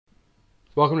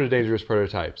Welcome to Dangerous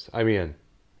Prototypes. I'm Ian.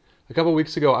 A couple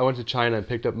weeks ago I went to China and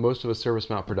picked up most of a surface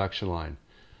mount production line.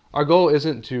 Our goal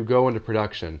isn't to go into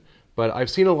production, but I've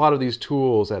seen a lot of these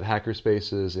tools at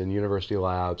hackerspaces, in university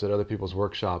labs, at other people's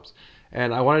workshops,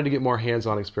 and I wanted to get more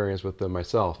hands-on experience with them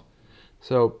myself.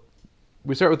 So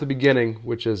we start with the beginning,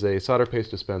 which is a solder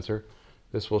paste dispenser.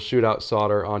 This will shoot out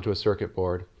solder onto a circuit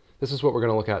board. This is what we're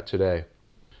going to look at today.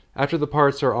 After the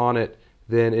parts are on it,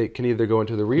 then it can either go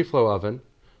into the reflow oven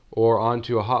or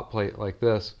onto a hot plate like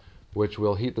this, which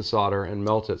will heat the solder and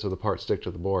melt it so the parts stick to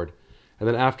the board. And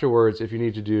then afterwards, if you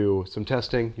need to do some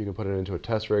testing, you can put it into a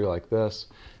test rig like this.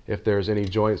 If there's any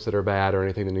joints that are bad or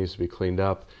anything that needs to be cleaned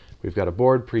up, we've got a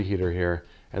board preheater here,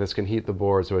 and this can heat the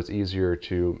board so it's easier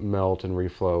to melt and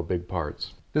reflow big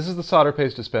parts. This is the solder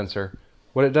paste dispenser.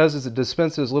 What it does is it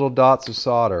dispenses little dots of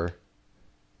solder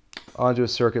onto a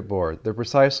circuit board. They're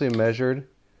precisely measured,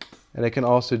 and it can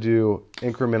also do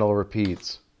incremental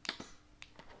repeats.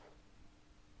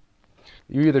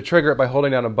 You either trigger it by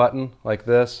holding down a button like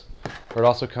this, or it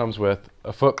also comes with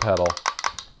a foot pedal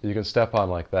that you can step on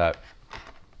like that.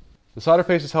 The solder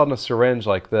paste is held in a syringe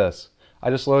like this. I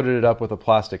just loaded it up with a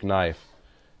plastic knife.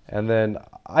 And then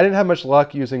I didn't have much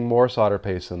luck using more solder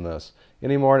paste than this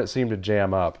anymore, and it seemed to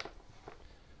jam up.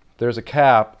 There's a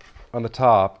cap on the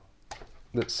top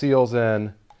that seals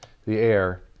in the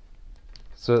air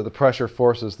so that the pressure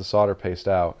forces the solder paste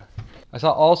out. I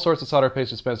saw all sorts of solder paste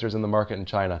dispensers in the market in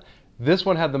China. This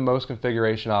one had the most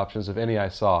configuration options of any I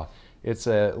saw. It's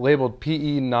labeled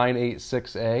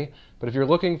PE986A, but if you're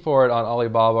looking for it on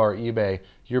Alibaba or eBay,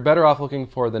 you're better off looking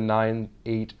for the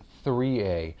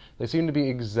 983A. They seem to be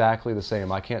exactly the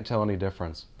same. I can't tell any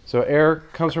difference. So air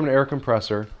comes from an air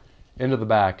compressor into the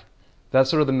back.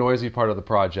 That's sort of the noisy part of the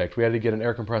project. We had to get an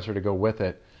air compressor to go with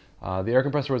it. The air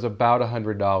compressor was about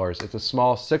 $100. It's a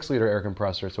small 6-liter air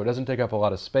compressor, so it doesn't take up a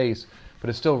lot of space, but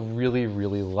it's still really,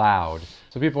 really loud.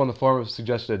 So people on the forum have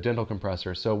suggested a dental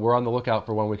compressor, so we're on the lookout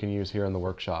for one we can use here in the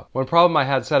workshop. One problem I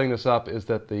had setting this up is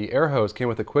that the air hose came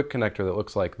with a quick connector that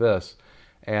looks like this,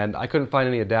 and I couldn't find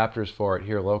any adapters for it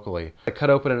here locally. I cut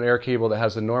open an air cable that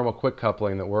has the normal quick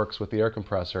coupling that works with the air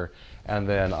compressor, and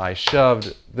then I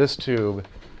shoved this tube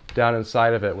down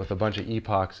inside of it with a bunch of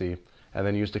epoxy, and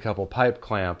then used a couple pipe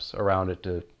clamps around it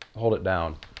to hold it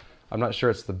down. I'm not sure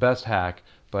it's the best hack,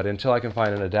 but until I can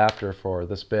find an adapter for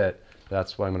this bit,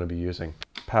 that's what I'm going to be using.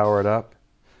 Power it up.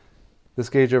 This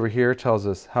gauge over here tells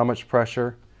us how much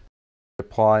pressure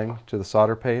applying to the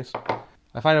solder paste.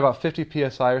 I find about 50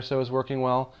 psi or so is working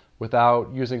well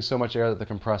without using so much air that the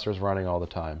compressor is running all the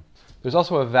time. There's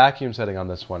also a vacuum setting on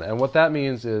this one, and what that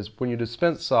means is when you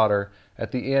dispense solder,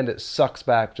 at the end it sucks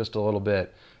back just a little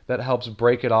bit. That helps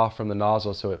break it off from the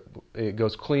nozzle so it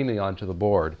goes cleanly onto the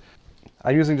board.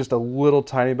 I'm using just a little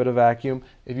tiny bit of vacuum.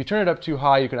 If you turn it up too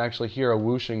high, you can actually hear a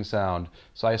whooshing sound.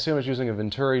 So I assume it's using a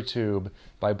venturi tube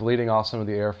by bleeding off some of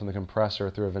the air from the compressor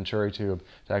through a venturi tube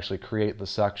to actually create the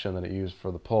suction that it used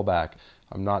for the pullback.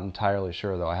 I'm not entirely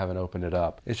sure though, I haven't opened it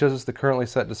up. It shows us the currently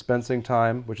set dispensing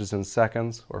time, which is in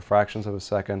seconds or fractions of a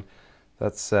second.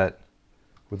 That's set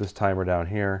with this timer down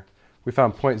here. We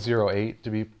found 0.08 to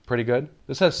be pretty good.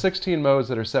 This has 16 modes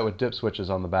that are set with dip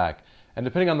switches on the back. And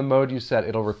depending on the mode you set,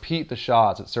 it'll repeat the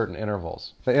shots at certain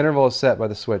intervals. The interval is set by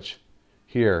the switch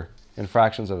here in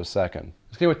fractions of a second.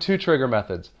 It's came with 2 trigger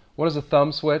methods. One is a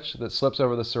thumb switch that slips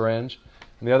over the syringe,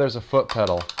 and the other is a foot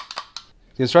pedal.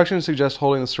 The instructions suggest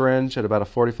holding the syringe at about a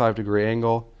 45-degree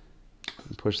angle.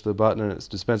 You push the button and it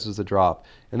dispenses the drop.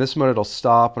 In this mode it'll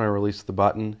stop when I release the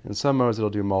button. In some modes it'll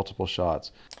do multiple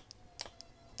shots.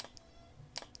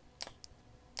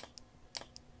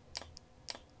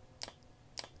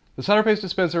 The solder paste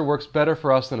dispenser works better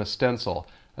for us than a stencil.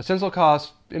 A stencil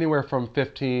costs anywhere from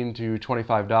 $15 to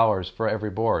 $25 for every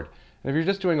board. And if you're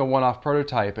just doing a one-off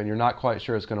prototype and you're not quite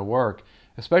sure it's going to work,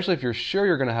 especially if you're sure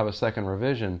you're going to have a second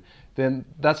revision, then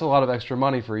that's a lot of extra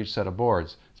money for each set of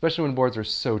boards, especially when boards are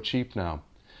so cheap now.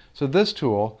 So this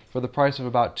tool, for the price of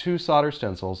about 2 solder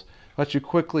stencils, lets you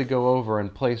quickly go over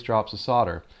and place drops of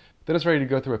solder. Then it's ready to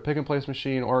go through a pick-and-place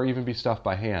machine or even be stuffed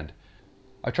by hand.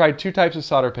 I've tried 2 types of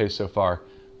solder paste so far.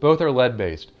 Both are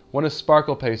lead-based. One is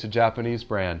Sparkle Paste, a Japanese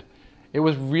brand. It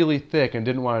was really thick and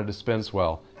didn't want to dispense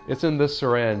well. It's in this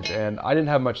syringe, and I didn't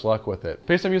have much luck with it. The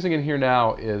paste I'm using in here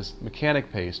now is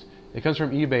mechanic paste. It comes from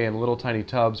eBay in little tiny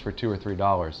tubs for $2 or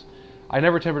 $3. I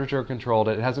never temperature controlled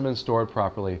it. It hasn't been stored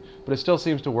properly, but it still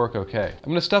seems to work okay. I'm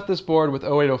going to stuff this board with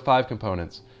 0805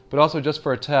 components, but also just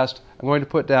for a test, I'm going to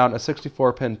put down a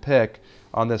 64-pin pick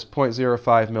on this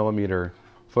 0.05 millimeter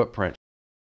footprint.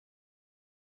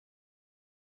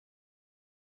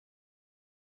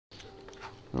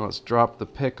 Now let's drop the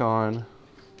pick on.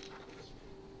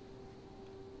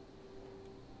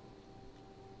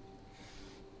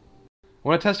 I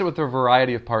want to test it with a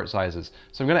variety of part sizes.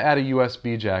 So I'm going to add a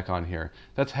USB jack on here.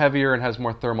 That's heavier and has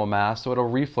more thermal mass, so it'll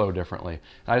reflow differently.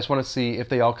 And I just want to see if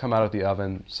they all come out of the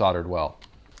oven soldered well.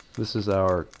 This is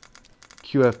our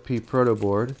Qfp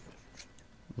Protoboard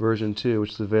version 2,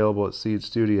 which is available at Seed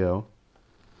Studio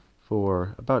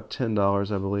for about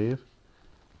 $10, I believe.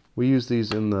 We use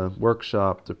these in the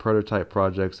workshop to prototype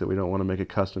projects that we don't want to make a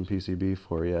custom PCB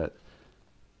for yet.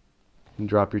 You can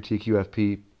drop your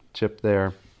TQFP chip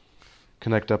there,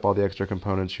 connect up all the extra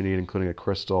components you need, including a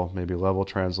crystal, maybe level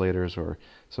translators, or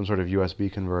some sort of USB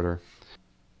converter.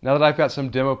 Now that I've got some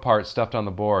demo parts stuffed on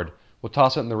the board, we'll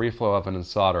toss it in the reflow oven and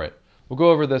solder it. We'll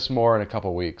go over this more in a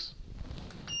couple weeks.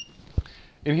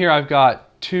 In here I've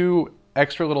got 2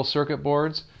 extra little circuit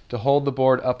boards to hold the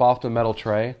board up off the metal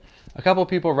tray. A couple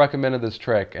people recommended this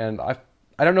trick, and I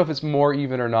don't know if it's more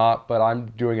even or not, but I'm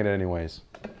doing it anyways.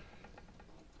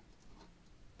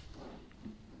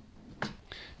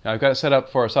 Now I've got it set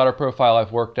up for a solder profile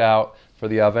I've worked out for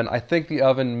the oven. I think the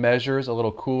oven measures a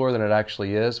little cooler than it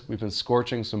actually is. We've been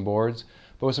scorching some boards,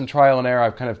 but with some trial and error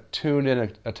I've kind of tuned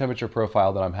in a temperature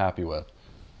profile that I'm happy with.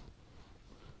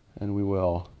 And we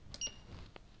will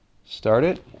start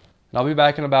it. And I'll be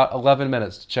back in about 11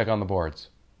 minutes to check on the boards.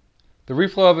 The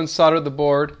reflow oven soldered the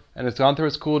board and it's gone through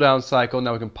its cool down cycle.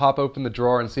 Now we can pop open the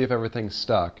drawer and see if everything's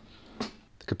stuck.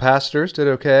 The capacitors did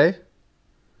okay.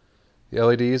 The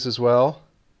LEDs as well.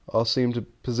 All seem to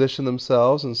position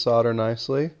themselves and solder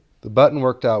nicely. The button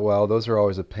worked out well. Those are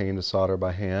always a pain to solder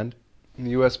by hand. And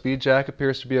the USB jack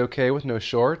appears to be okay with no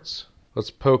shorts.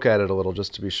 Let's poke at it a little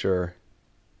just to be sure.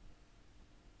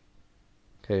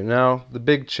 Okay, now the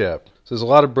big chip. So there's a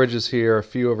lot of bridges here, a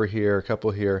few over here, a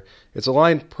couple here. It's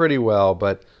aligned pretty well,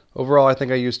 but overall I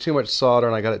think I used too much solder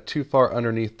and I got it too far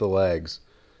underneath the legs.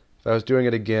 If I was doing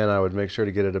it again, I would make sure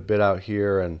to get it a bit out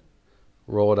here and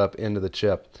roll it up into the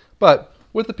chip. But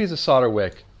with the piece of solder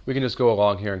wick, we can just go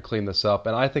along here and clean this up,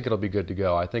 and I think it'll be good to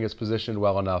go. I think it's positioned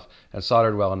well enough and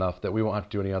soldered well enough that we won't have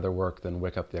to do any other work than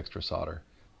wick up the extra solder.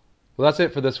 Well, that's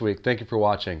it for this week. Thank you for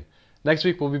watching. Next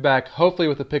week we'll be back, hopefully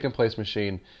with a pick and place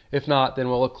machine. If not, then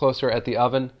we'll look closer at the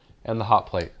oven and the hot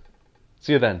plate.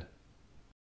 See you then.